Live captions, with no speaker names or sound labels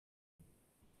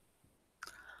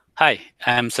Hi,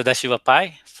 I'm Sadashiva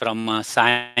Pai from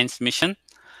Science Mission.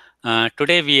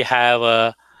 Today we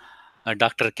have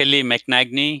Dr. Kelly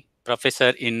McNagny,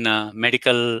 professor in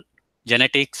medical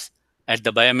genetics at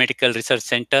the Biomedical Research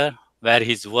Center, where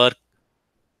his work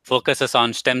focuses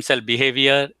on stem cell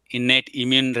behavior, innate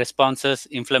immune responses,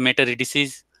 inflammatory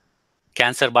disease,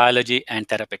 cancer biology, and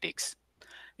therapeutics.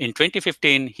 In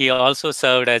 2015, he also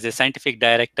served as a scientific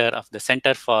director of the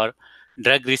Center for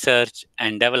Drug Research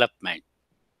and Development,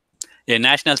 a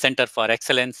national center for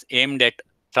excellence aimed at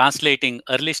translating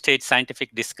early stage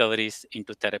scientific discoveries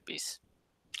into therapies.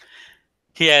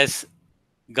 He has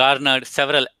garnered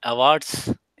several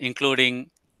awards, including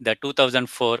the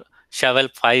 2004 Chevelle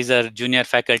Pfizer Junior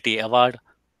Faculty Award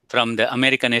from the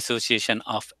American Association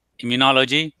of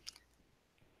Immunology,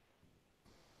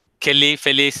 Kelly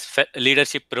Fellis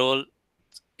Leadership Role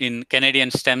in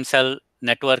Canadian Stem Cell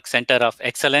Network Center of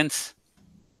Excellence,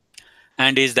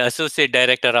 and is the Associate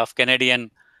Director of Canadian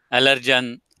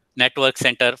Allergen Network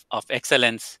Center of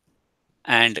Excellence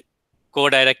and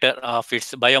co-director of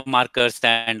its biomarkers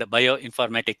and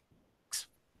bioinformatics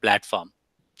platform.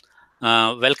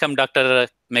 Welcome, Dr.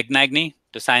 McNagny,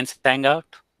 to Science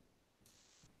Hangout.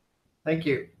 Thank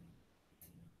you.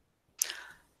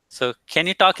 So can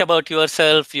you talk about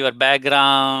yourself, your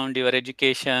background, your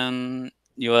education,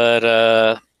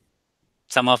 your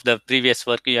some of the previous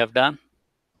work you have done?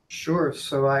 Sure.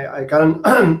 So I got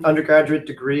an undergraduate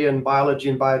degree in biology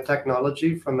and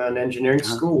biotechnology from an engineering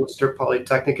school, Worcester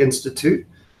Polytechnic Institute.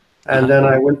 And then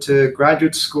I went to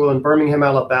graduate school in Birmingham,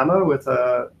 Alabama with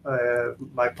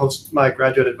my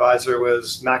graduate advisor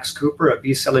was Max Cooper, a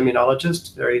B-cell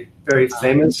immunologist, very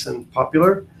famous and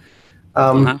popular.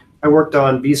 I worked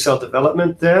on B-cell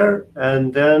development there,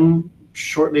 and then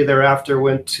shortly thereafter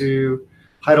went to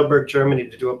Heidelberg, Germany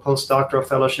to do a postdoctoral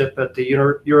fellowship at the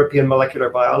European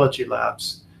Molecular Biology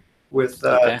Labs with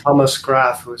Thomas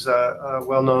Graf, who's a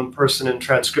well-known person in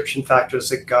transcription factors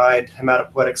that guide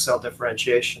hematopoietic cell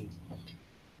differentiation.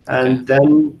 And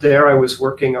then there I was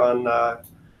working on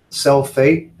cell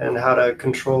fate and how to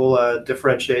control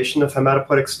differentiation of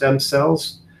hematopoietic stem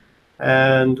cells,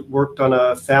 and worked on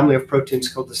a family of proteins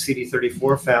called the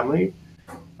CD34 family.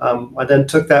 I then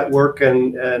took that work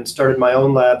and started my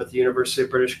own lab at the University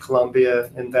of British Columbia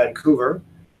in Vancouver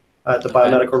at the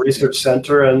Biomedical Research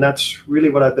Center, and that's really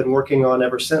what I've been working on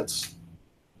ever since.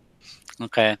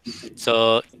 Okay,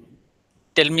 so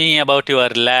tell me about your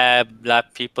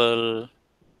lab people.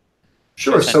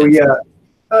 Sure. So we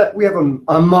have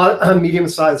a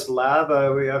medium-sized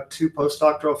lab. We have 2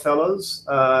 postdoctoral fellows,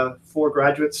 4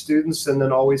 graduate students, and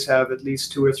then always have at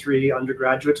least 2 or 3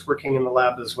 undergraduates working in the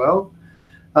lab as well.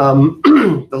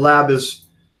 The lab is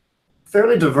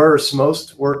fairly diverse.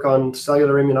 Most work on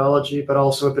cellular immunology, but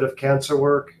also a bit of cancer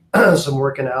work, some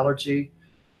work in allergy.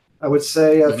 I would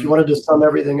say if you wanted to sum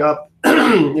everything up,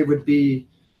 it would be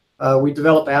we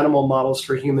develop animal models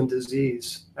for human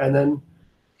disease, and then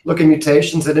look at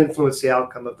mutations that influence the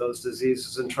outcome of those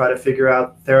diseases and try to figure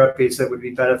out therapies that would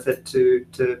be benefit to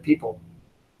people.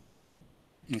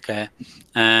 Okay.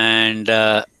 And,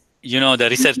 you know, the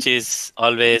research is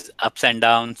always ups and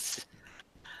downs.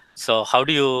 So how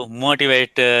do you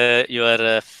motivate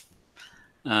your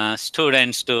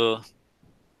students to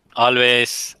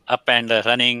always up and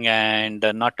running and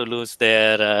not to lose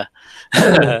their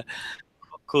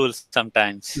cool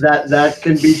sometimes? That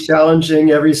can be challenging.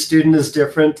 Every student is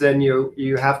different, and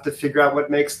you have to figure out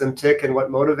what makes them tick and what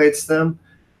motivates them.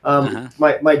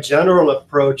 My general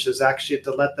approach is actually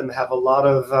to let them have a lot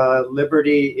of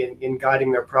liberty in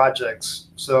guiding their projects.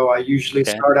 So I usually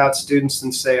start out students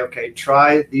and say, okay,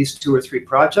 try these 2 or 3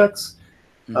 projects,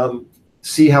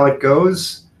 see how it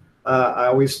goes. I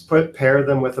always pair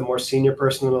them with a more senior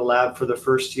person in the lab for the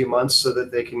first few months so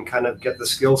that they can kind of get the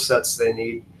skill sets they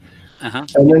need.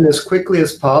 And then as quickly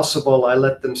as possible, I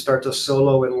let them start to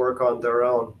solo and work on their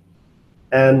own.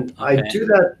 And I do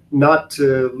that not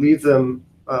to leave them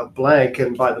blank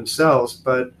and by themselves,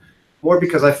 but more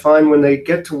because I find when they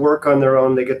get to work on their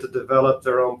own, they get to develop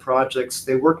their own projects,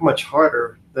 they work much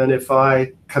harder than if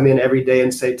I come in every day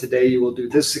and say, today you will do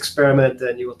this experiment,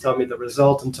 and you will tell me the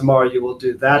result, and tomorrow you will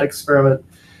do that experiment.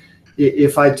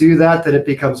 If I do that, then it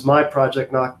becomes my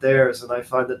project, not theirs, and I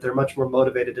find that they're much more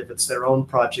motivated if it's their own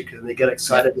project, and they get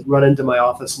excited and run into my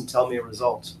office and tell me a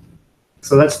result.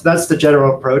 So that's the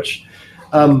general approach.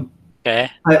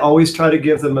 I always try to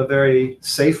give them a very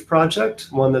safe project,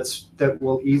 one that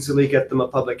will easily get them a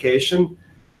publication,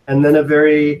 and then a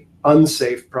very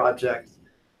unsafe project,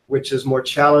 which is more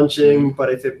challenging, but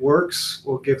if it works,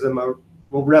 we'll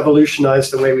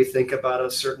revolutionize the way we think about a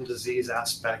certain disease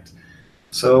aspect.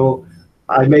 So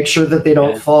I make sure that they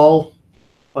don't fall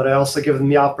but I also give them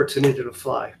the opportunity to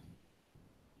fly.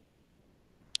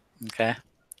 Okay.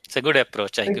 It's a good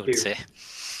approach, I Thank would you. say.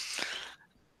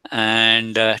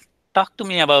 And talk to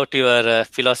me about your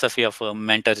philosophy of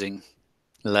mentoring.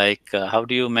 Like, how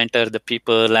do you mentor the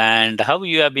people, and how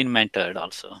you have been mentored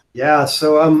also? Yeah,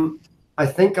 so I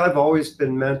think I've always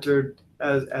been mentored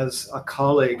as a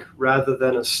colleague rather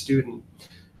than a student.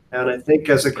 And I think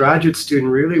as a graduate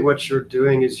student, really what you're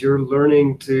doing is you're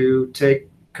learning to take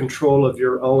control of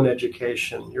your own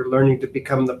education. You're learning to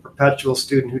become the perpetual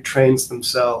student who trains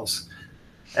themselves.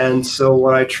 And so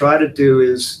what I try to do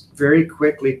is very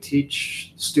quickly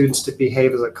teach students to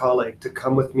behave as a colleague, to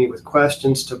come with me with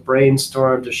questions, to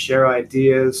brainstorm, to share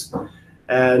ideas.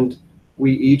 And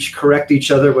we each correct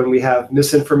each other when we have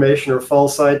misinformation or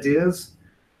false ideas.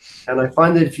 And I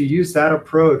find that if you use that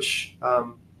approach,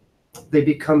 they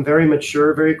become very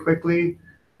mature very quickly,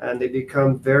 and they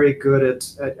become very good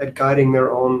at guiding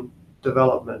their own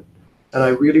development. And I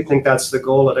really think that's the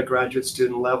goal at a graduate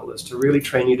student level, is to really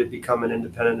train you to become an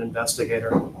independent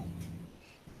investigator.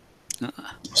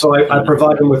 So I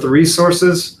provide them with the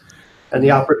resources and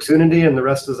the opportunity, and the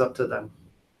rest is up to them.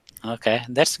 Okay,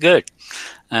 that's good.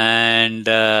 And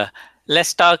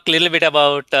let's talk a little bit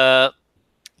about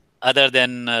other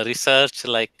than research.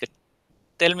 Like,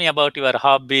 tell me about your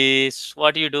hobbies.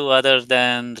 What do you do other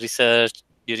than research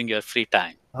during your free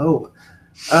time? Oh,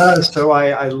 so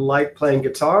I like playing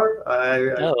guitar.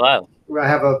 Oh, wow. I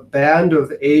have a band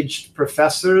of aged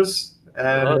professors,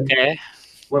 and Okay.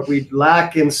 what we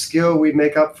lack in skill, we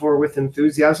make up for with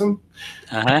enthusiasm.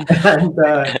 Uh-huh.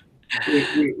 And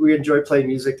we enjoy playing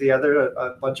music together.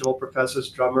 A bunch of old professors,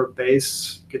 drummer,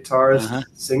 bass, guitarist, Uh-huh.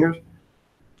 singers.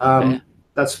 Okay.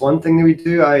 That's one thing that we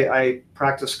do. I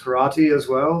practice karate as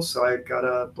well. So I got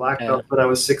a black belt when I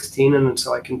was 16, and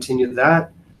so I continued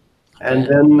that. And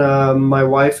then my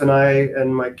wife and I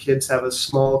and my kids have a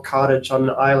small cottage on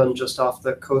an island just off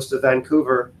the coast of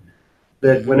Vancouver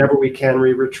that whenever we can,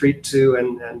 we retreat to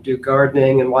and do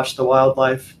gardening and watch the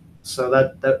wildlife. So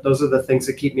those are the things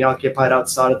that keep me occupied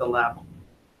outside of the lab.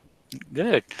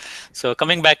 Good. So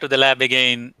coming back to the lab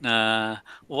again,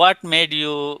 what made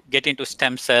you get into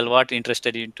stem cell? What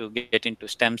interested you to get into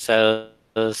stem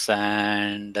cells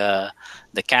and the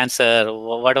cancer?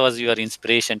 What was your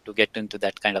inspiration to get into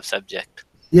that kind of subject?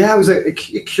 Yeah, it was a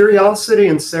curiosity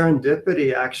and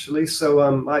serendipity, actually. So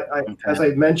as I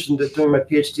mentioned it during my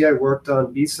PhD, I worked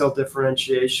on B cell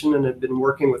differentiation and had been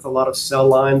working with a lot of cell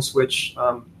lines, which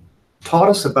taught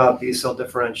us about B cell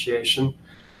differentiation.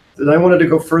 Then I wanted to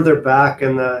go further back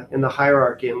in the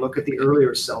hierarchy and look at the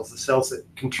earlier cells, the cells that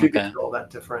contribute to all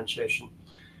that differentiation.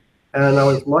 And I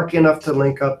was lucky enough to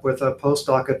link up with a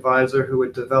postdoc advisor who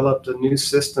had developed a new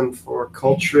system for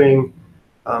culturing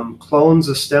clones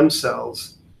of stem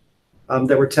cells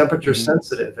that were temperature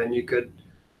sensitive. And you could,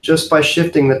 just by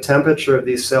shifting the temperature of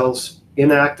these cells,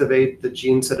 inactivate the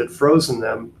genes that had frozen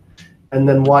them, and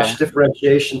then watch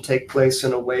differentiation take place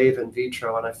in a wave in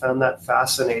vitro. And I found that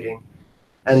fascinating.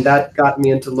 And that got me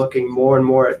into looking more and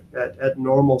more at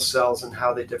normal cells and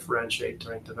how they differentiate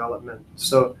during development.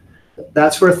 So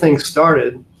that's where things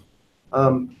started.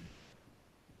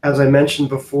 As I mentioned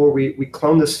before, we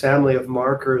cloned this family of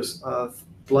markers of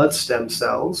blood stem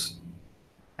cells.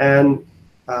 And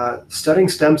studying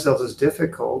stem cells is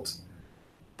difficult,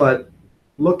 but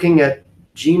looking at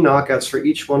gene knockouts for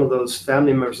each one of those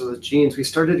family members of the genes, we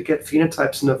started to get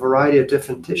phenotypes in a variety of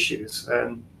different tissues.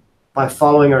 And by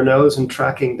following our nose and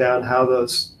tracking down how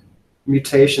those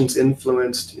mutations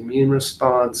influenced immune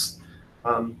response,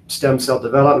 stem cell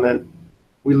development,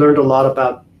 we learned a lot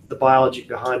about the biology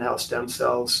behind how stem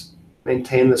cells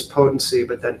maintain this potency,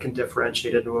 but then can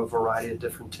differentiate into a variety of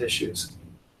different tissues.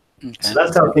 So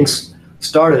that's how things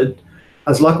started.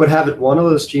 As luck would have it, one of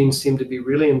those genes seemed to be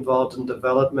really involved in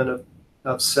development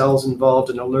of cells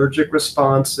involved in allergic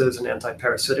responses and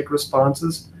antiparasitic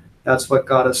responses. That's what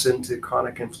got us into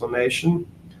chronic inflammation.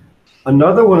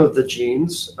 Another one of the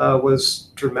genes was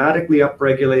dramatically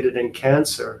upregulated in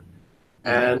cancer.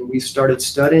 And we started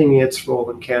studying its role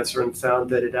in cancer and found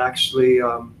that it actually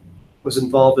was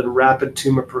involved in rapid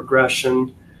tumor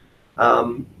progression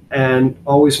and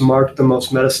always marked the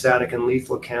most metastatic and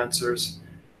lethal cancers.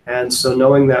 And so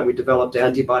knowing that, we developed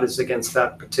antibodies against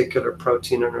that particular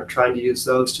protein and are trying to use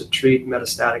those to treat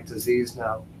metastatic disease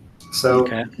now. So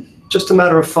just a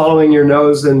matter of following your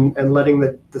nose and letting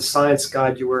the science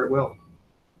guide you where it will.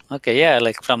 Okay, yeah,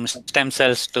 like from stem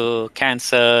cells to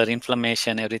cancer,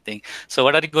 inflammation, everything. So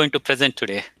what are you going to present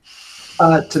today?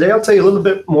 Today I'll tell you a little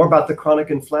bit more about the chronic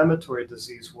inflammatory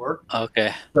disease work.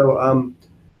 Okay. So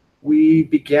we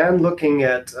began looking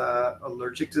at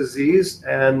allergic disease,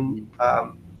 and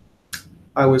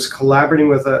I was collaborating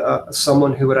with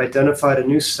someone who had identified a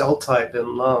new cell type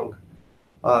in lung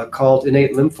called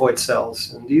innate lymphoid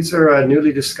cells. And these are a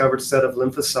newly discovered set of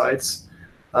lymphocytes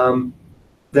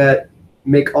that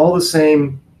make all the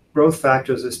same growth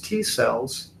factors as T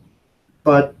cells,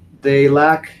 but they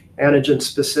lack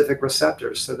antigen-specific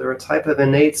receptors. So they're a type of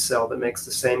innate cell that makes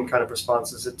the same kind of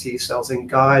responses as T cells and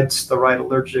guides the right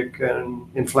allergic and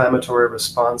inflammatory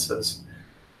responses.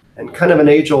 And kind of an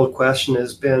age-old question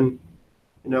has been,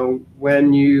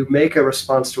 when you make a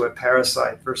response to a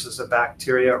parasite versus a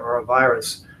bacteria or a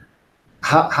virus,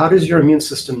 how does your immune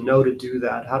system know to do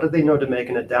that? How do they know to make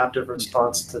an adaptive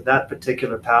response to that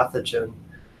particular pathogen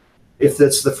if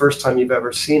it's the first time you've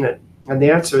ever seen it? And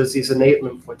the answer is these innate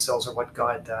lymphoid cells are what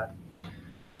guide that.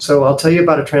 So I'll tell you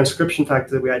about a transcription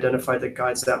factor that we identified that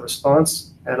guides that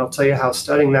response, and I'll tell you how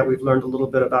studying that we've learned a little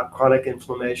bit about chronic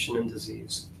inflammation and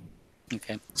disease.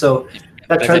 Okay. So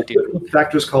that transcription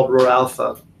factor is called ROR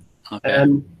alpha. Okay.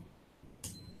 And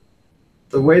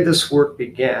the way this work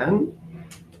began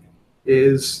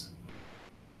is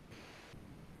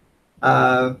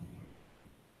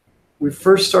we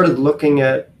first started looking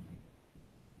at,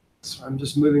 so I'm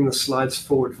just moving the slides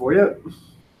forward for you.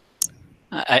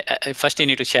 First you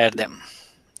need to share them.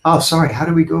 Oh, sorry. How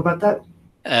do we go about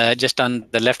that? Just on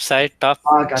the left side, top.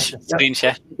 Gotcha. Screen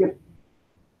share. Yep.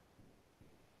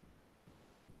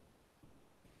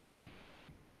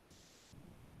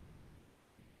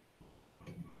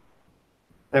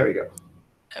 There we go.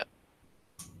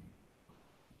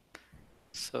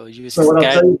 So what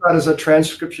I'll tell you about is a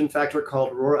transcription factor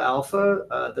called ROR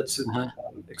alpha that's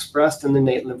expressed in the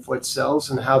innate lymphoid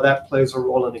cells, and how that plays a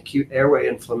role in acute airway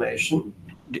inflammation.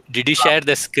 Did you share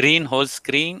the screen, whole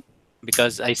screen?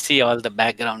 Because I see all the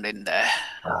background in there.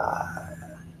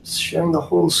 Sharing the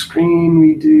whole screen,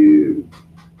 we do.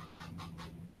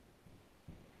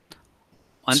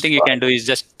 One thing you can do is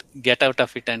just get out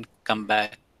of it and come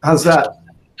back. How's that?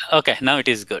 Okay, now it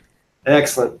is good.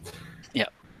 Excellent. Yeah.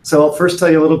 So I'll first tell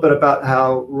you a little bit about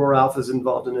how ROR alpha is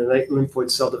involved in innate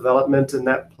lymphoid cell development, and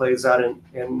that plays out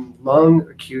in lung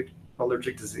acute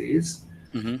allergic disease.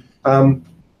 Mm-hmm.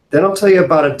 Then I'll tell you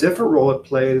about a different role it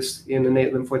plays in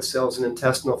innate lymphoid cells and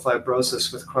intestinal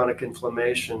fibrosis with chronic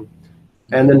inflammation.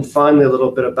 And then finally, a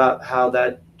little bit about how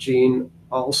that gene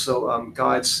also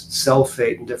guides cell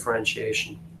fate and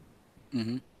differentiation.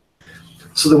 Mm-hmm.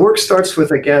 So the work starts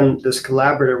with, again, this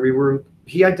collaborator.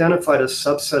 He identified a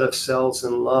subset of cells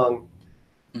in lung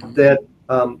that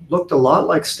looked a lot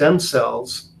like stem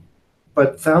cells,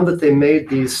 but found that they made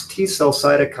these T cell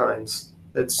cytokines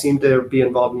that seemed to be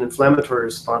involved in inflammatory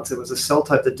response. It was a cell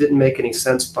type that didn't make any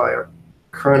sense by our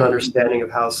current understanding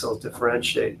of how cells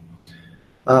differentiate.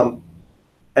 And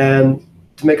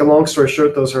to make a long story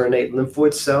short, those are innate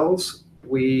lymphoid cells.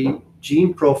 We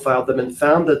gene profiled them and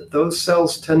found that those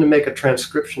cells tend to make a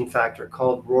transcription factor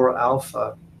called ROR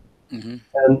alpha. Mm-hmm.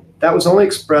 And that was only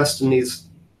expressed in these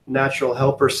natural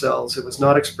helper cells. It was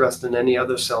not expressed in any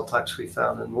other cell types we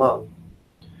found in lung.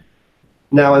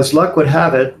 Now, as luck would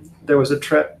have it, there was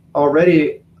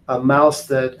already a mouse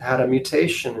that had a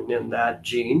mutation in that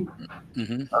gene.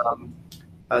 Mm-hmm.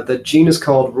 The gene is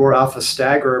called ROR alpha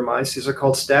staggerer mice. These are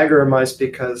called staggerer mice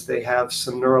because they have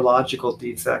some neurological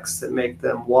defects that make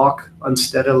them walk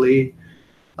unsteadily.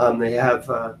 They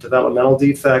have developmental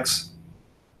defects.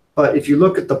 But if you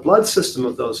look at the blood system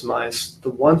of those mice, the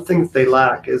one thing that they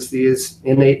lack is these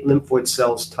innate lymphoid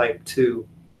cells type 2.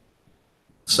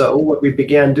 So what we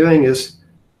began doing is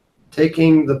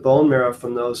taking the bone marrow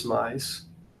from those mice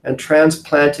and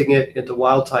transplanting it into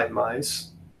wild type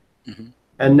mice. Mm-hmm.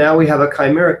 And now we have a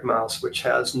chimeric mouse, which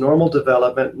has normal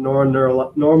development,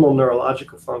 normal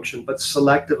neurological function, but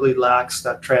selectively lacks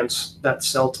that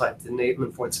cell type, the innate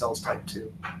lymphoid cells type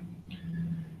 2.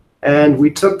 And we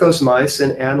took those mice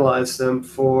and analyzed them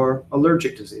for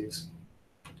allergic disease.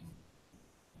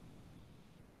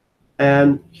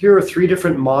 And here are 3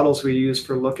 different models we use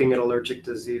for looking at allergic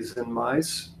disease in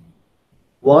mice.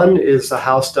 One is the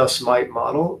house dust mite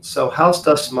model. So house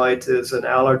dust mite is an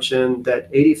allergen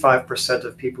that 85%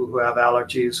 of people who have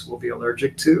allergies will be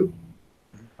allergic to.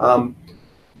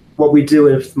 What we do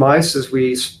with mice is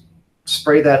we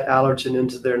spray that allergen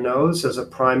into their nose as a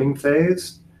priming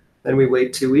phase. Then we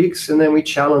wait 2 weeks, and then we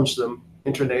challenge them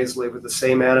intranasally with the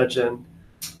same antigen,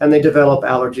 and they develop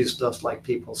allergies just like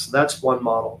people. So that's one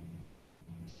model.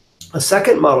 A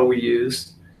second model we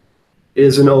used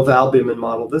is an ovalbumin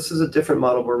model. This is a different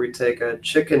model where we take a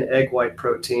chicken egg white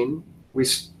protein, we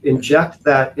inject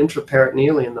that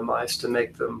intraperitoneally in the mice to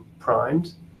make them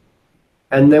primed,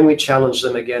 and then we challenge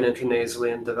them again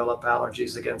intranasally and develop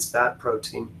allergies against that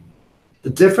protein. The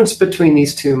difference between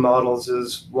these 2 models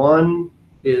is one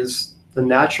is the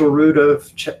natural route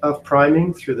of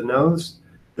priming through the nose.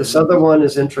 This other one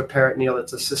is intraperitoneal.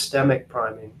 It's a systemic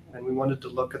priming. And we wanted to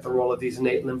look at the role of these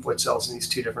innate lymphoid cells in these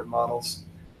two different models.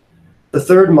 The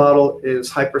third model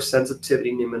is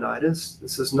hypersensitivity pneumonitis.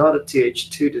 This is not a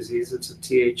Th2 disease. It's a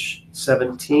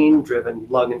Th17-driven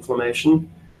lung inflammation.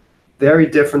 Very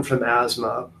different from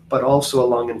asthma, but also a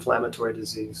lung inflammatory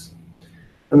disease.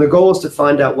 And the goal is to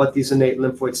find out what these innate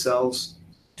lymphoid cells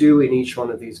do in each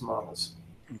one of these models.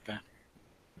 Okay.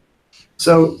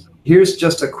 So here's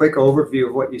just a quick overview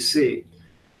of what you see.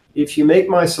 If you make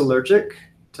mice allergic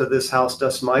to this house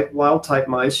dust mite, wild-type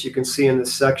mice, you can see in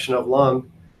this section of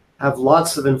lung, have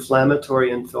lots of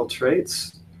inflammatory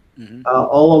infiltrates.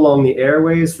 All along the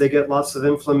airways, they get lots of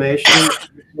inflammation.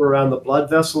 Around the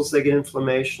blood vessels, they get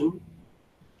inflammation.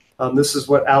 This is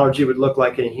what allergy would look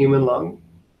like in a human lung.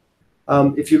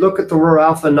 If you look at the ROR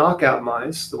alpha knockout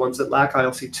mice, the ones that lack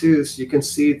ILC2s, you can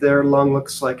see their lung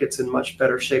looks like it's in much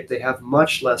better shape. They have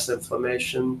much less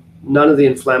inflammation, none of the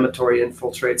inflammatory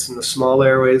infiltrates in the small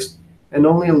airways, and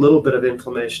only a little bit of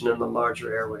inflammation in the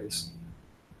larger airways.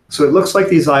 So it looks like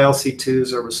these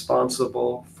ILC2s are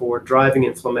responsible for driving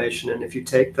inflammation, and if you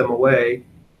take them away,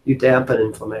 you dampen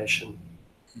inflammation.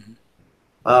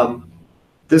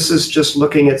 This is just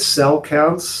looking at cell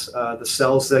counts, the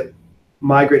cells that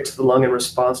migrate to the lung in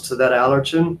response to that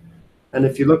allergen. And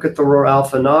if you look at the ROR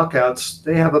alpha knockouts,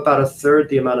 they have about 1/3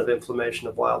 the amount of inflammation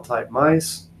of wild-type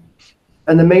mice.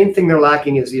 And the main thing they're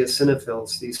lacking is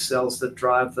eosinophils, these cells that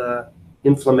drive the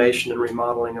inflammation and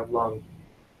remodeling of lung.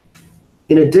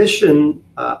 In addition,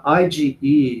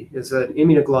 IgE is an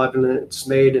immunoglobulin that's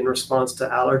made in response to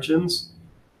allergens.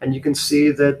 And you can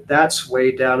see that that's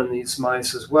way down in these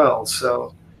mice as well.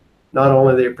 So not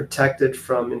only are they protected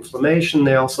from inflammation,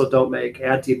 they also don't make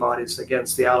antibodies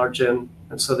against the allergen.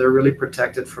 And so they're really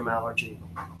protected from allergy.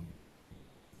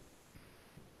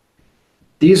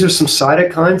 These are some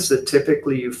cytokines that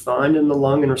typically you find in the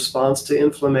lung in response to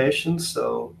inflammation.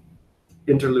 So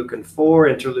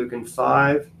interleukin-4,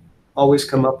 interleukin-5 always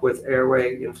come up with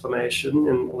airway inflammation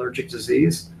in allergic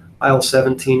disease,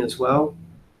 IL-17 as well.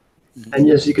 And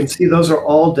as you can see, those are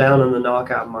all down in the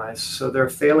knockout mice. So they're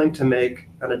failing to make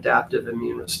an adaptive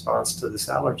immune response to this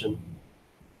allergen.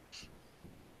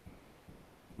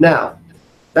 Now,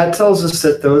 that tells us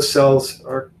that those cells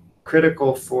are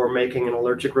critical for making an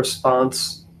allergic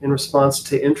response in response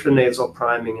to intranasal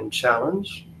priming and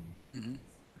challenge.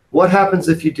 What happens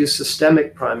if you do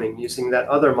systemic priming using that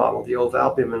other model, the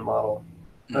ovalbumin model?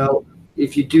 Well,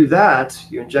 if you do that,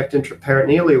 you inject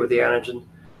intraperitoneally with the antigen,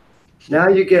 now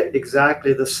you get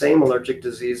exactly the same allergic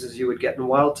disease as you would get in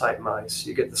wild-type mice.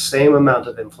 You get the same amount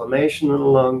of inflammation in the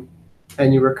lung,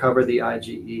 and you recover the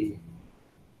IgE.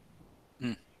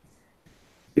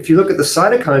 If you look at the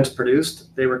cytokines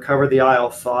produced, they recover the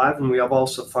IL-5, and we have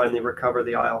also finally recovered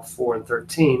the IL-4 and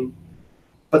 13.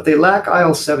 But they lack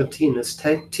IL-17, this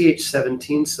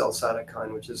Th17 cell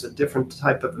cytokine, which is a different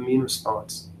type of immune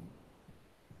response.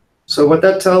 So what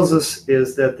that tells us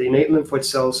is that the innate lymphoid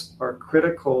cells are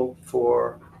critical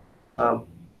for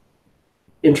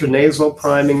intranasal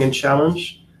priming and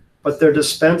challenge, but they're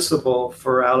dispensable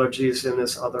for allergies in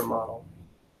this other model.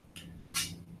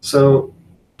 So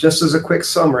just as a quick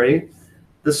summary,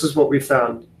 this is what we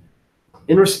found.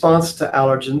 In response to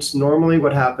allergens, normally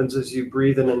what happens is you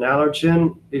breathe in an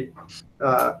allergen.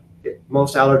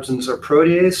 Most allergens are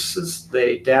proteases.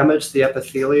 They damage the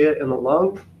epithelia in the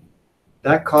lung.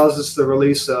 That causes the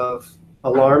release of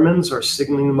alarmins or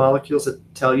signaling molecules that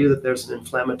tell you that there's an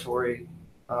inflammatory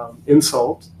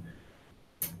insult.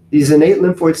 These innate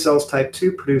lymphoid cells type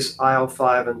 2 produce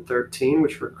IL-5 and 13,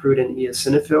 which recruit in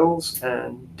eosinophils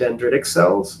and dendritic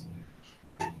cells.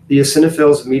 The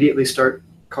eosinophils immediately start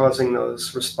causing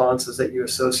those responses that you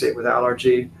associate with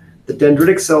allergy. The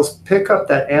dendritic cells pick up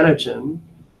that antigen,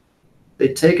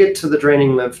 they take it to the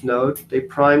draining lymph node, they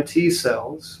prime T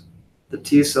cells. The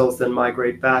T cells then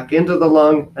migrate back into the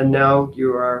lung, and now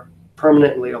you are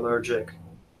permanently allergic.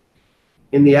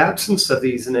 In the absence of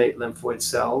these innate lymphoid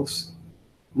cells,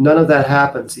 none of that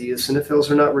happens. The eosinophils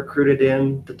are not recruited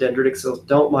in, the dendritic cells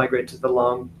don't migrate to the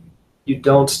lung, you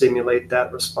don't stimulate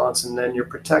that response, and then you're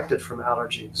protected from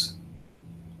allergies.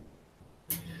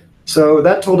 So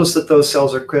that told us that those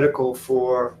cells are critical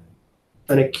for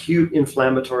an acute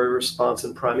inflammatory response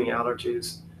in priming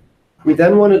allergies. We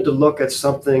then wanted to look at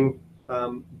something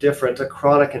different, a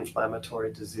chronic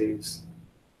inflammatory disease.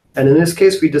 And in this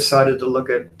case, we decided to look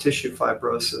at tissue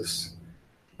fibrosis.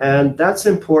 And that's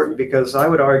important because I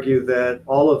would argue that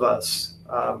all of us,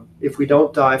 if we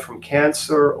don't die from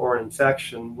cancer or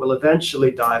infection, will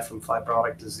eventually die from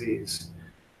fibrotic disease.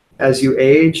 As you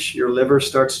age, your liver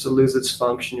starts to lose its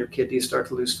function, your kidneys start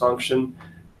to lose function.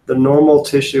 The normal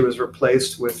tissue is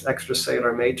replaced with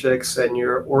extracellular matrix, and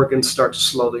your organs start to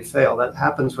slowly fail. That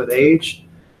happens with age.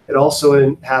 It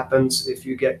also happens if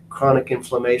you get chronic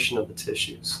inflammation of the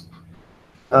tissues.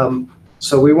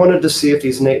 So we wanted to see if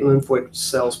these innate lymphoid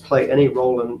cells play any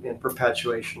role in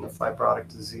perpetuation of fibrotic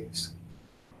disease.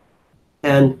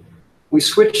 And we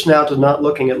switched now to not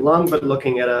looking at lung, but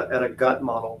looking at a gut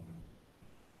model.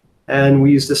 And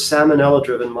we used a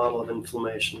salmonella-driven model of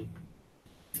inflammation.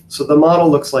 So the model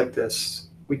looks like this.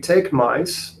 We take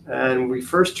mice, and we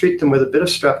first treat them with a bit of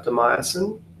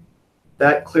streptomycin.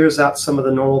 That clears out some of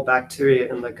the normal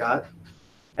bacteria in the gut.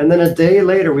 And then a day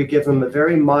later, we give them a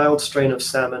very mild strain of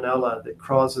salmonella that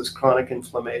causes chronic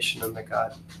inflammation in the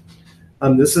gut.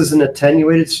 This is an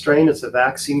attenuated strain. It's a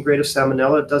vaccine grade of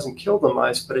salmonella. It doesn't kill the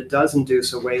mice, but it does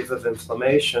induce a wave of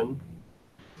inflammation.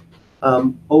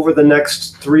 Over the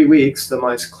next 3 weeks, the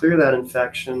mice clear that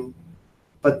infection.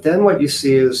 But then what you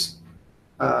see is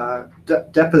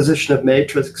deposition of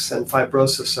matrix and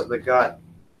fibrosis of the gut.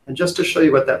 And just to show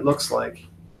you what that looks like,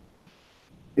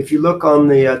 if you look on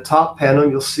the top panel,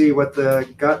 you'll see what the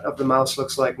gut of the mouse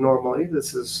looks like normally.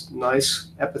 This is nice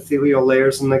epithelial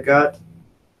layers in the gut,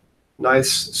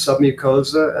 nice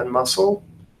submucosa and muscle.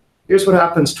 Here's what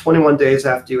happens 21 days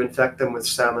after you infect them with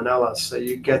salmonella. So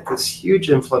you get this huge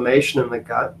inflammation in the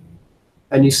gut,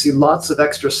 and you see lots of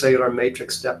extracellular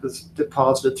matrix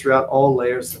deposited throughout all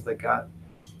layers of the gut.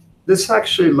 This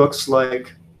actually looks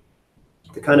like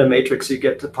the kind of matrix you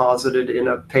get deposited in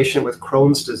a patient with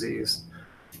Crohn's disease,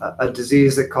 a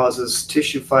disease that causes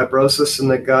tissue fibrosis in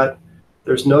the gut.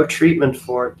 There's no treatment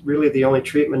for it. Really, the only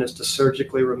treatment is to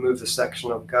surgically remove the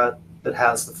section of gut that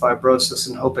has the fibrosis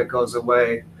and hope it goes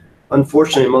away.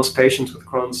 Unfortunately, most patients with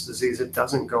Crohn's disease, it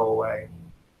doesn't go away.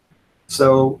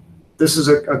 So this is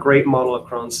a great model of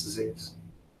Crohn's disease.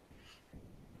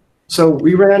 So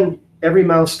we ran every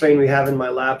mouse strain we have in my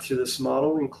lab through this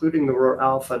model, including the ROR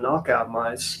alpha knockout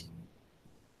mice,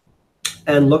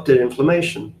 and looked at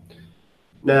inflammation.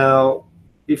 Now,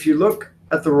 if you look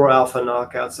at the ROR alpha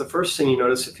knockouts, the first thing you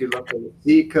notice if you look at the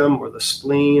cecum or the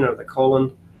spleen or the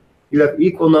colon, you have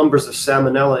equal numbers of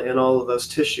salmonella in all of those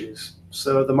tissues.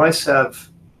 So the mice have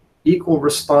equal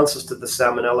responses to the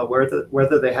salmonella,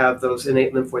 whether they have those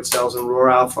innate lymphoid cells in ROR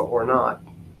alpha or not.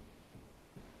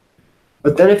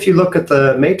 But then if you look at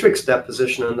the matrix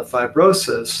deposition and the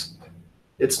fibrosis,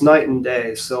 it's night and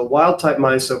day. So wild type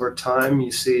mice over time,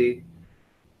 you see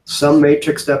some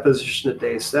matrix deposition at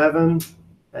day 7,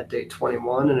 at day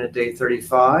 21, and at day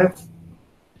 35. If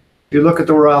you look at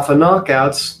the ROR alpha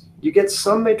knockouts, you get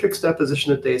some matrix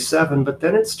deposition at day 7, but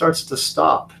then it starts to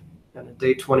stop. And at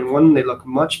day 21, they look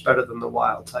much better than the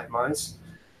wild type mice.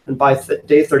 And by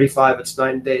day 35, it's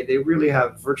night and day. They really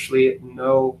have virtually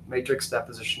no matrix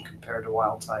deposition compared to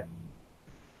wild type.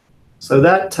 So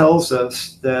that tells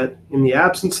us that in the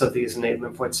absence of these innate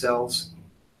lymphoid cells,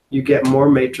 you get more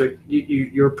matrix,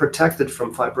 you're protected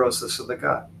from fibrosis of the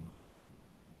gut.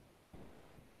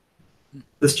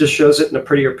 This just shows it in a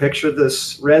prettier picture.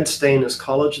 This red stain is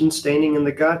collagen staining in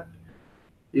the gut.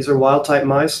 These are wild type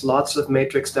mice, lots of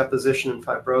matrix deposition and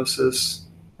fibrosis.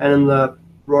 And in the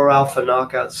ROR alpha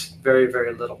knockouts, very,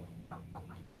 very little.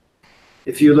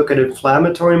 If you look at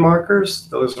inflammatory markers,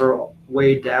 those are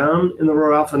way down in the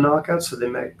ROR alpha knockouts, so they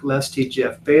make less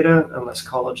TGF beta and less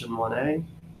collagen 1A.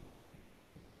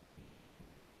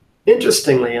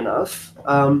 Interestingly enough,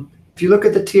 if you look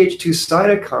at the Th2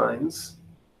 cytokines,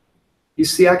 you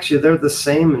see actually they're the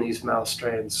same in these mouse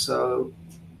strains. So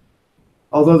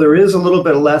although there is a little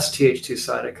bit less Th2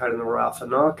 cytokine in the ROR alpha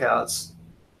knockouts,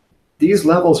 these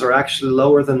levels are actually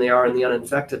lower than they are in the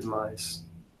uninfected mice.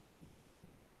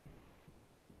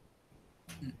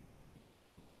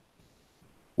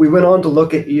 We went on to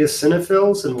look at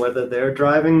eosinophils and whether they're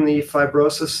driving the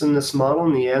fibrosis in this model,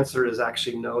 and the answer is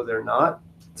actually no, they're not.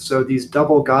 So these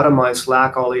double Gata mice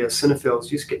lack all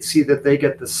eosinophils. You see that they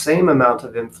get the same amount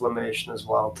of inflammation as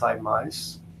wild-type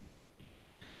mice.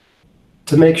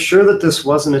 To make sure that this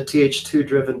wasn't a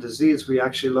Th2-driven disease, we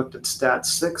actually looked at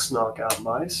STAT6 knockout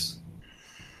mice.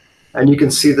 And you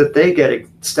can see that they get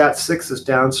STAT6 is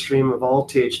downstream of all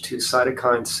Th2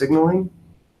 cytokine signaling.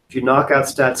 If you knock out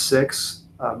STAT6,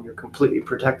 you're completely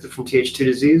protected from Th2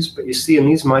 disease. But you see in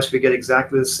these mice, we get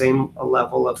exactly the same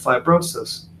level of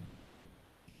fibrosis.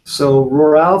 So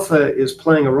ROR alpha is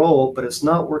playing a role, but it's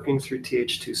not working through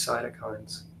Th2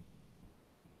 cytokines.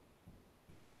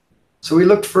 So we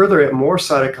looked further at more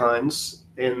cytokines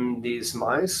in these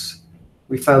mice.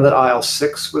 We found that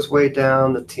IL-6 was way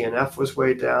down, the TNF was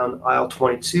way down,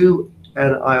 IL-22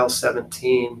 and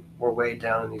IL-17 were way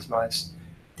down in these mice.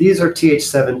 These are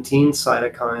Th17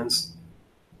 cytokines,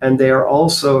 and they are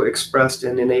also expressed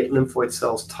in innate lymphoid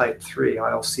cells type 3,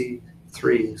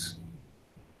 ILC3s.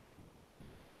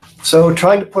 So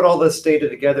trying to put all this data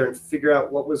together and figure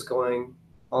out what was going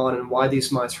on and why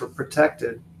these mice were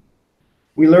protected,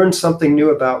 we learned something new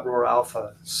about ROR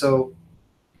alpha. So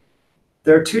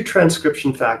there are two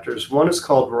transcription factors. One is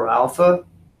called ROR alpha,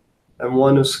 and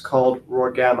one is called ROR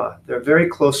gamma. They're very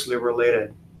closely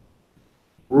related.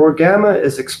 ROR gamma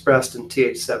is expressed in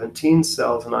Th17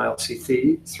 cells and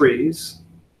ILC3s.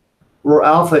 ROR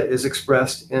alpha is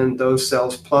expressed in those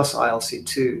cells plus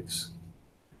ILC2s.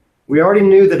 We already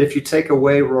knew that if you take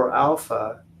away ROR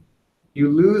alpha, you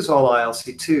lose all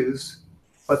ILC2s,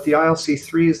 but the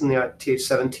ILC3s and the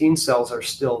Th17 cells are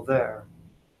still there.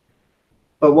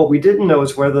 But what we didn't know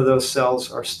is whether those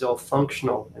cells are still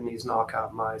functional in these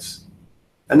knockout mice.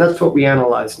 And that's what we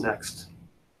analyzed next.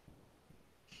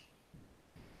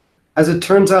 As it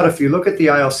turns out, if you look at the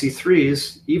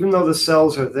ILC3s, even though the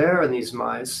cells are there in these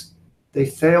mice, they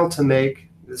fail to make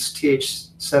this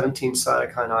Th17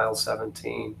 cytokine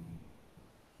IL-17.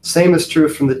 Same is true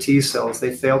from the T cells.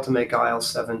 They fail to make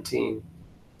IL-17.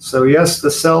 So yes, the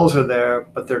cells are there,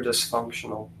 but they're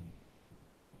dysfunctional.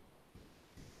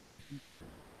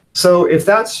 So if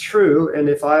that's true, and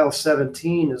if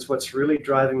IL-17 is what's really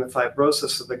driving the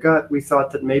fibrosis of the gut, we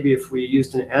thought that maybe if we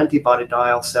used an antibody to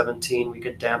IL-17, we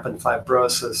could dampen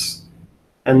fibrosis.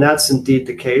 And that's indeed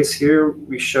the case. Here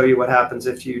we show you what happens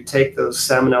if you take those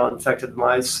salmonella-infected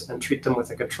mice and treat them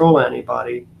with a control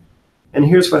antibody. And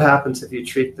here's what happens if you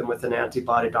treat them with an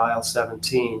antibody to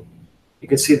IL-17. You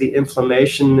can see the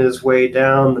inflammation is way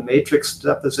down, the matrix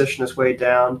deposition is way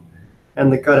down,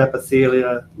 and the gut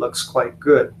epithelia looks quite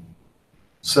good.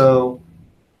 So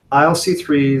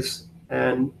ILC3s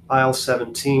and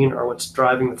IL-17 are what's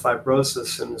driving the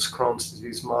fibrosis in this Crohn's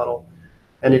disease model.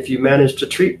 And if you manage to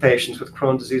treat patients with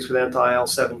Crohn's disease with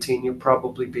anti-IL-17, you'll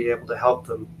probably be able to help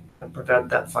them and prevent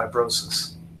that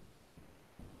fibrosis.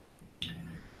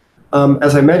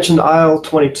 As I mentioned,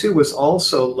 IL-22 was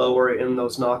also lower in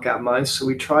those knockout mice, so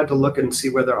we tried to look and see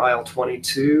whether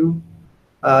IL-22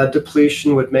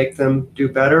 depletion would make them do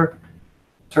better.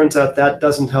 Turns out that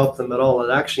doesn't help them at all.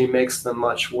 It actually makes them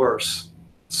much worse.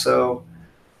 So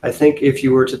I think if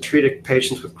you were to treat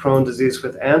patients with Crohn's disease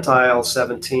with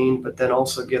anti-IL-17, but then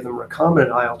also give them recombinant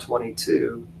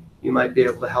IL-22, you might be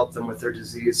able to help them with their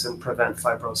disease and prevent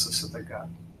fibrosis of the gut.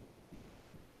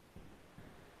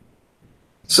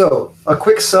 So a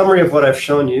quick summary of what I've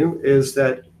shown you is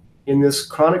that in this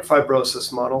chronic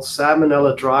fibrosis model,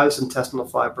 Salmonella drives intestinal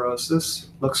fibrosis,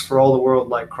 looks for all the world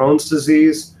like Crohn's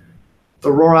disease.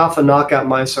 The ROR alpha knockout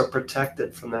mice are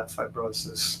protected from that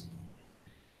fibrosis.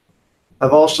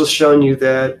 I've also shown you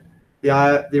that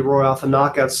the ROR alpha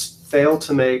knockouts fail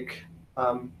to make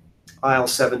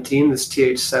IL-17, this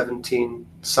Th17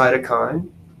 cytokine.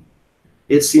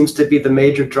 It seems to be the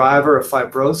major driver of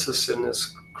fibrosis in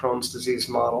this Crohn's disease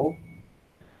model.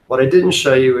 What I didn't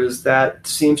show you is that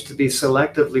seems to be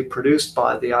selectively produced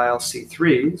by the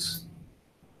ILC3s.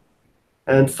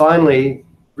 And finally,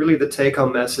 really the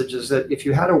take-home message is that if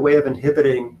you had a way of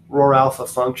inhibiting ROR alpha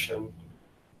function,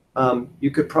 you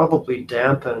could probably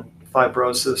dampen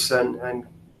fibrosis and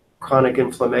chronic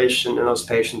inflammation in those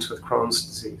patients with Crohn's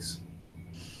disease.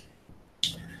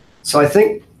 So I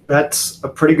think that's a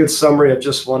pretty good summary of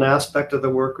just one aspect of the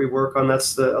work we work on.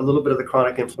 That's a little bit of the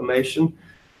chronic inflammation.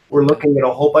 We're looking at a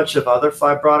whole bunch of other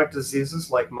fibrotic diseases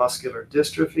like muscular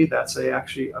dystrophy. That's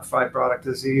actually a fibrotic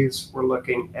disease. We're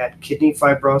looking at kidney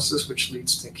fibrosis, which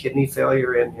leads to kidney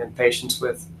failure in patients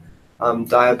with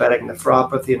diabetic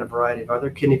nephropathy and a variety of other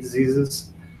kidney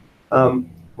diseases.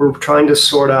 We're trying to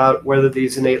sort out whether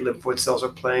these innate lymphoid cells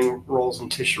are playing roles in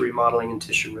tissue remodeling and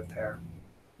tissue repair.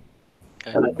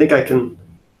 Okay. And I think I can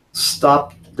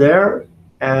stop there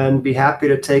and be happy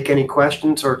to take any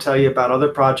questions or tell you about other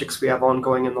projects we have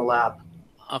ongoing in the lab.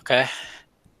 Okay.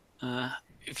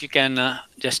 If you can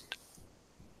just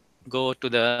go to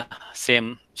the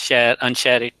same share,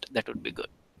 unshare it, that would be good.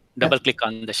 Double click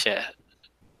on the share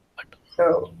button.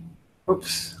 So,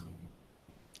 oops.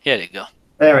 Here you go.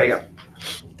 There we go.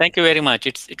 Thank you very much.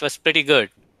 It was pretty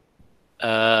good.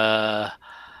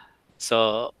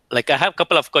 So, like, I have a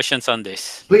couple of questions on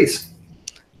this. Please.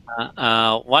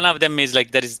 One of them is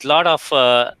like there is a lot of,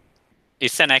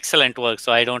 it's an excellent work,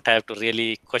 so I don't have to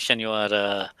really question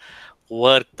your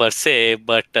work per se,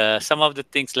 but some of the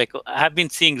things like I have been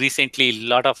seeing recently a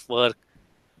lot of work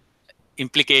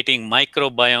implicating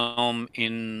microbiome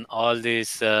in all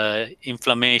this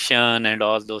inflammation and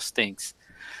all those things.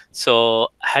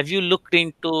 So have you looked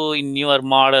into in your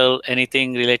model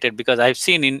anything related? Because I've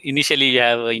seen initially you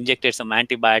have injected some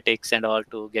antibiotics and all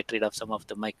to get rid of some of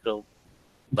the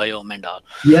microbiome and all.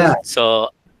 Yeah, So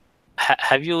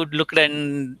have you looked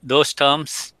in those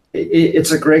terms?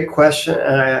 it's a great question,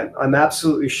 and I'm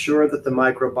absolutely sure that the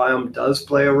microbiome does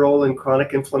play a role in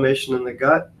chronic inflammation in the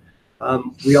gut.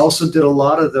 We also did a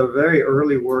lot of the very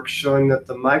early work showing that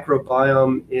the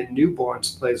microbiome in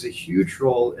newborns plays a huge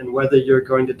role in whether you're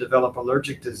going to develop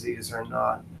allergic disease or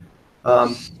not.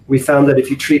 We found that if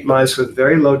you treat mice with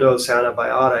very low dose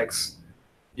antibiotics,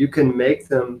 you can make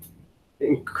them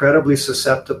incredibly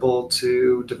susceptible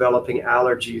to developing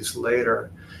allergies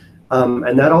later.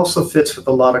 And that also fits with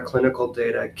a lot of clinical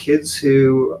data. Kids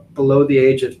who below the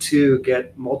age of 2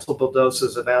 get multiple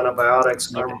doses of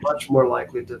antibiotics are much more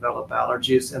likely to develop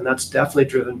allergies, and that's definitely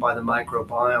driven by the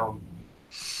microbiome.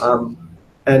 Um,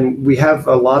 and we have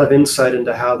a lot of insight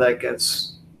into how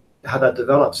that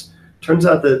develops. Turns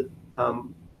out that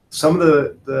some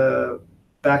of the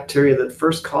bacteria that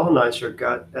first colonize your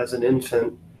gut as an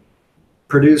infant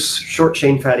produce short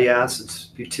chain fatty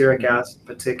acids, butyric acid in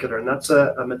particular, and that's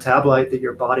a metabolite that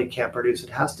your body can't produce. It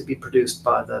has to be produced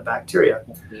by the bacteria.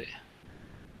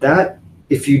 That,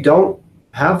 if you don't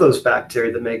have those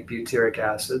bacteria that make butyric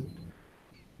acid,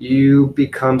 you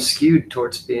become skewed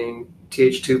towards being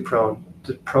Th2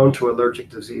 prone to allergic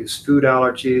disease, food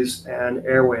allergies, and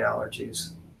airway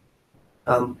allergies.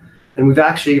 And we've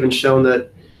actually even shown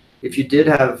that if you did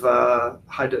have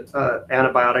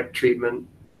antibiotic treatment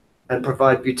and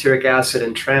provide butyric acid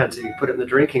in transit, you put it in the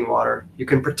drinking water, you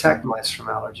can protect mice from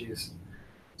allergies.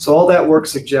 So all that work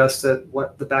suggests that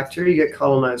what the bacteria you get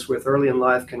colonized with early in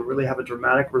life can really have a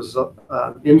dramatic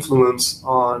influence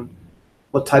on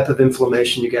what type of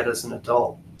inflammation you get as an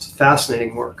adult. It's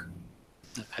fascinating work.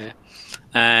 Okay.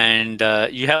 And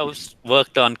you have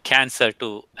worked on cancer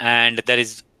too, and there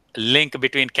is a link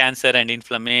between cancer and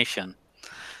inflammation.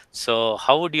 So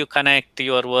how would you connect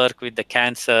your work with the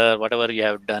cancer, whatever you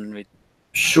have done with?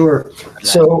 Sure.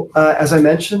 So as I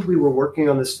mentioned, we were working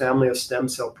on this family of stem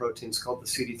cell proteins called the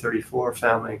CD34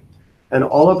 family. And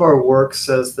all of our work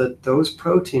says that those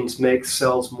proteins make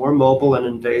cells more mobile and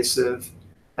invasive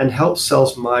and help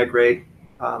cells migrate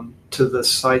to the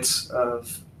sites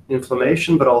of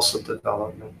inflammation, but also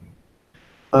development.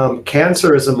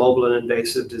 Cancer is a mobile and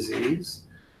invasive disease.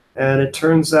 And it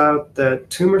turns out that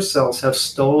tumor cells have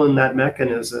stolen that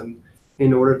mechanism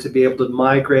in order to be able to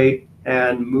migrate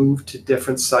and move to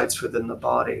different sites within the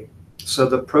body. So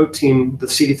the protein, the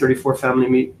CD34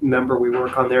 family member we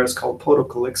work on there is called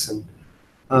potocolixin.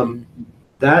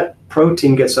 That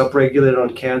protein gets upregulated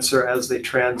on cancer as they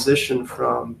transition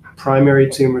from primary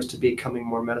tumors to becoming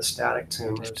more metastatic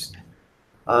tumors.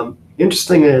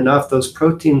 Interestingly enough, those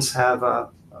proteins have a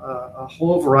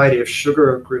whole variety of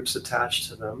sugar groups attached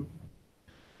to them.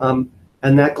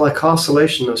 And that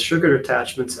glycosylation, those sugar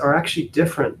attachments, are actually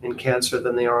different in cancer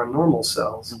than they are in normal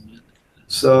cells.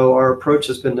 So our approach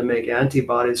has been to make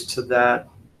antibodies to that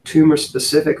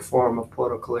tumor-specific form of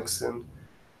potocolixin.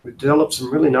 We've developed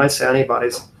some really nice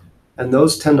antibodies, and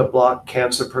those tend to block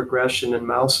cancer progression in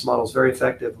mouse models very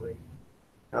effectively.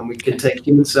 We can take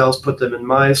human cells, put them in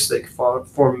mice, they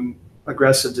form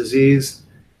aggressive disease.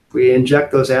 If we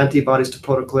inject those antibodies to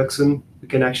potocolixin, we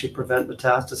can actually prevent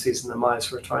metastases in the mice.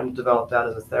 We're trying to develop that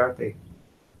as a therapy.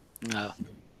 Oh.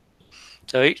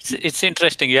 So it's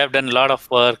interesting. You have done a lot of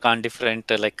work on different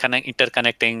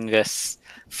interconnecting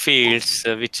fields,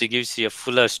 which gives you a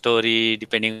fuller story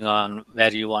depending on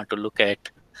where you want to look at.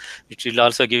 It will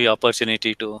also give you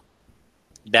opportunity to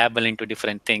dabble into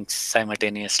different things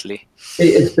simultaneously.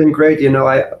 It's been great.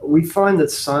 We find that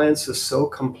science is so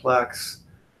complex.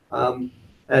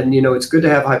 And it's good to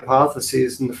have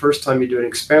hypotheses. And the first time you do an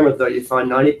experiment, though, you find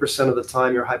 90% of the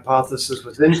time your hypothesis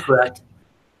was incorrect.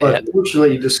 But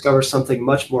fortunately, you discover something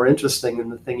much more interesting than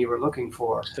the thing you were looking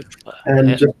for.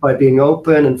 And just by being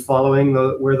open and following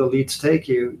where the leads take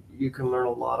you, you can learn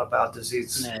a lot about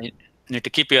disease. You need to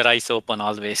keep your eyes open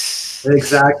always.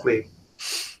 Exactly.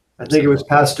 I think it was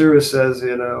Pasteur who says,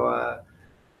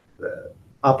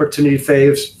 opportunity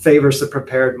favors the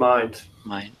prepared mind.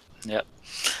 Yeah.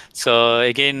 So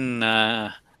again,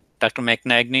 Dr.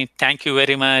 McNagny, thank you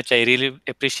very much. I really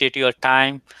appreciate your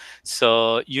time.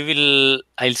 So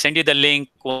I'll send you the link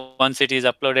once it is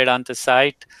uploaded on the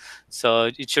site.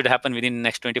 So it should happen within the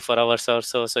next 24 hours or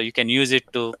so. So you can use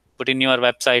it to put in your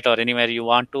website or anywhere you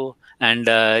want to. And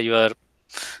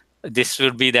this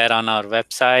will be there on our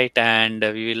website, and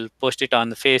we will post it on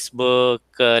the Facebook,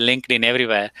 LinkedIn,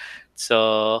 everywhere.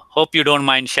 So hope you don't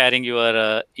mind sharing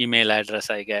your email address,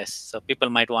 I guess. So people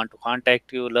might want to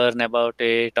contact you, learn about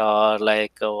it, or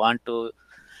want to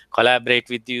collaborate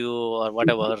with you or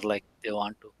whatever like they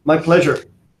want to. My pleasure.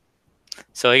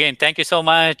 So again, thank you so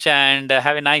much, and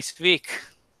have a nice week.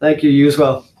 Thank you. You as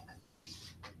well.